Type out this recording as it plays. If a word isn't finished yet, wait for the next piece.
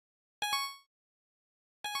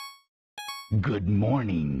Good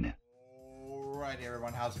morning. Alrighty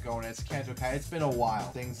everyone, how's it going? It's Kanto Kai. It's been a while.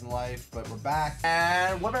 Things in life, but we're back.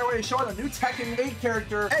 And what better way to show it? A new Tekken 8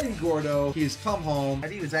 character, Eddie Gordo. He's come home.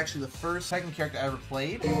 Eddie was actually the first Tekken character I ever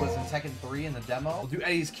played. He was in Tekken 3 in the demo. We'll do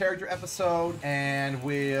Eddie's character episode, and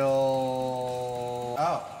we'll...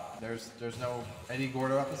 Oh, there's no Eddie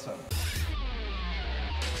Gordo episode.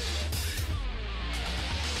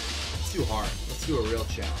 It's too hard. Let's do a real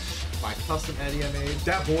challenge. My custom Eddie I made.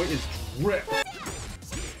 That boy is ripped. Alright,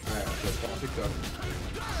 let's go. Pick up.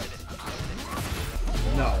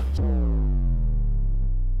 No.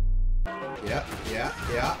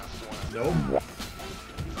 Yeah. Nope.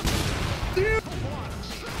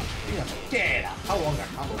 Damn. How long that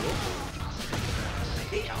combo will?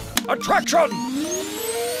 Attraction!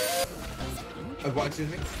 What, excuse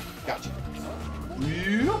me? Gotcha.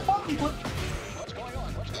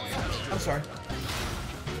 I'm sorry.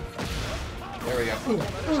 There we go.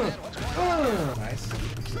 Nice.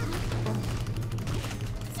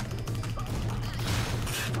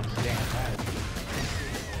 Damn, that.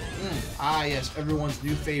 Ah, yes, everyone's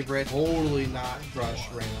new favorite. Totally not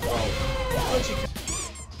Rush Ring. Oh.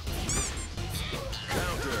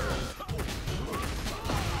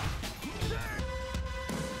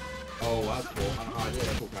 Oh, that's cool. I don't know how I did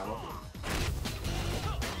that. Cool combo.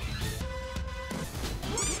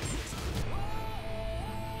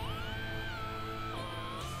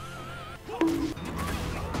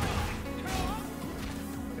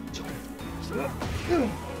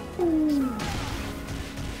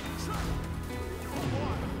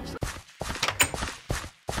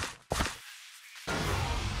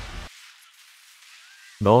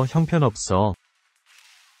 너 형편없어.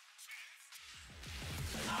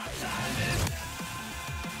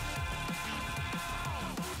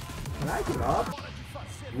 Can I get up?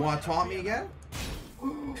 You want to taunt me again?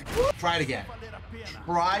 Try it again.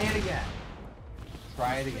 Try it again.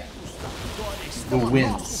 Try it again. The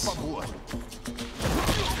wins.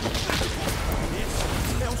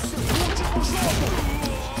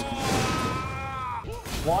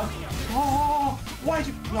 One. Oh, why'd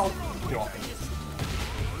you? No, get off me.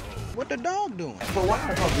 What the dog doing? But why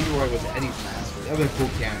I thought Leroy was Eddie's master? That was a cool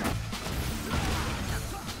camera.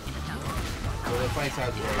 So the fight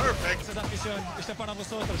sounds great. Perfect.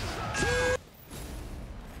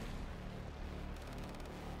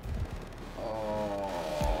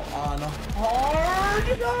 On hard!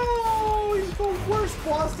 No! He's the worst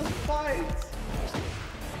boss to fight!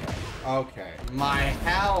 Okay. My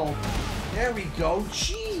health! There we go.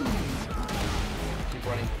 Jeez! Keep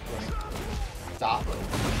running. Stop.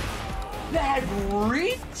 That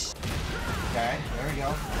reach! Okay, there we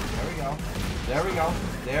go.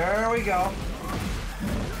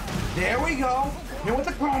 Here with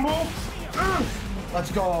the combo!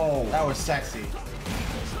 Let's go! That was sexy.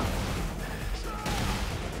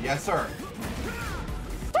 Yes, sir.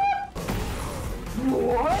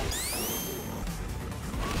 What?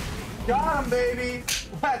 Got him, baby!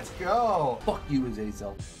 Let's go! Fuck you,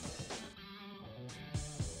 Azazel.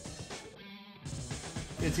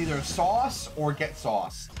 It's either sauce or get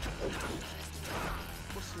sauced.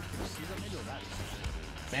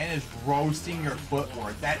 Man is roasting your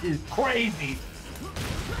footwork. That is crazy!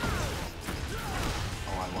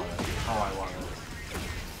 Oh, I want it.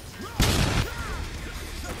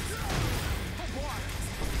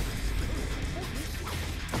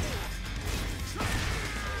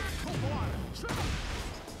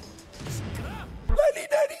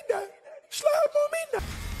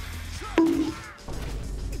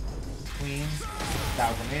 Queen. That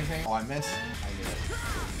was amazing. Oh, I missed. I knew it.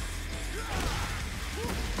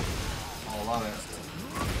 Oh, I love it.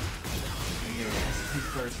 I knew it. He's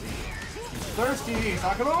thirsty. He's thirsty. He's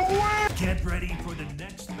not gonna win. Get ready for the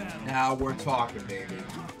next battle. Now we're talking, baby.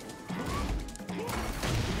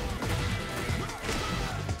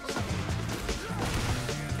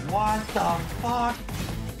 What the fuck?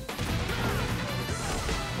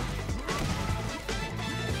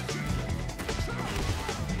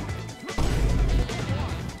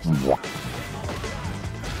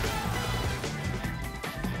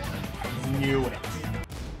 Knew it.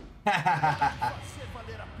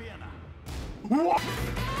 What?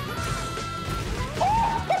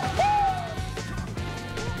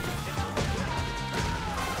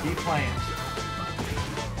 Keep playing.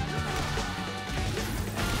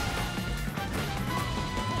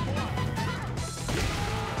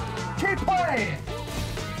 Keep playing.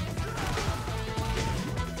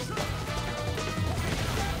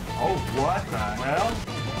 Oh, what the hell?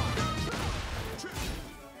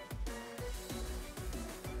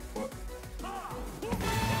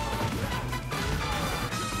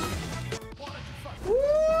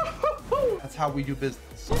 how we do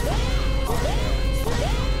business. Oh,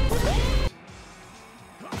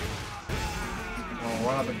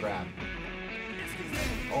 run up and grab.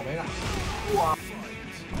 Oh, man. Wow.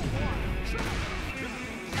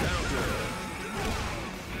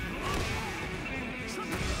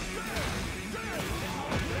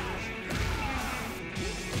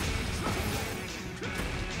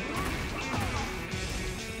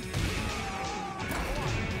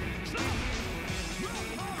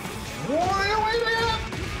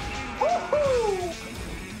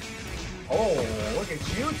 Oh, look at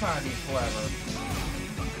you trying to be clever.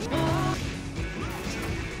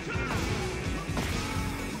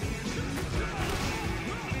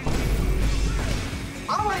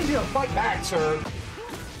 I want you to fight back, sir.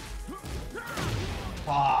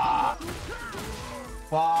 Fuck.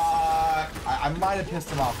 Fuck. I might have pissed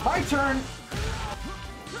him off. My turn.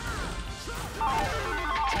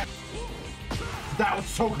 That was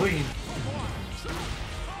so clean.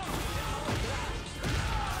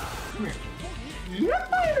 Come here.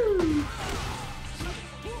 Yahoo!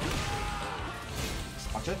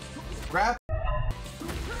 Watch it. Grab.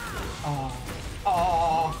 Oh.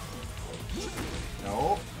 Oh.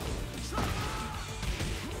 No.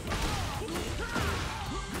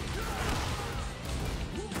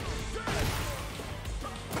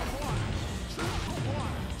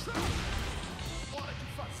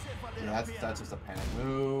 Yeah, that's just a panic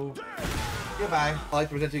move. Goodbye. I'd like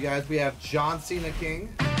to present to you guys, we have John Cena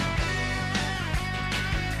King.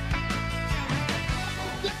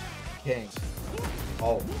 King.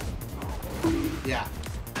 Oh. Yeah.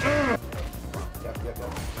 Yep.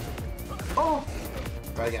 Oh!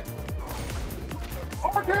 Try again.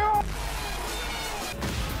 RKO!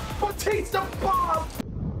 Batista Bob!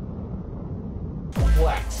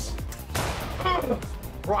 Flex.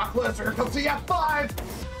 Brock Lesnar comes to F5!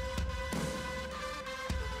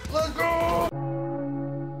 Let's go!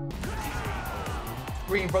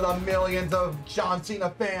 Scream for the millions of John Cena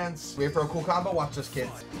fans. Wait for a cool combo? Watch this,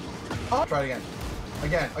 kids. Oh. Try it again.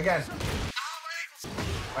 Again.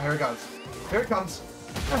 Oh, here it goes. Here it comes.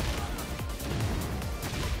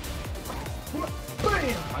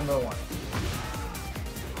 Bam! Another one.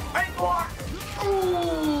 Ankle block!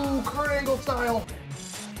 Ooh! Kurt Angle style.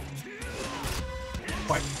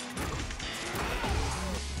 Fight.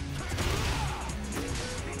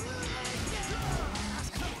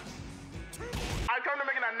 I come to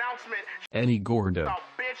make an announcement. Eddie Gordo. Oh,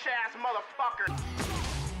 bitch ass motherfucker.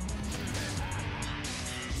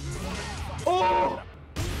 Oh!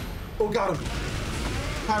 Oh, got him.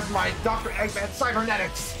 Time for my Dr. Eggman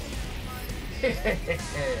cybernetics.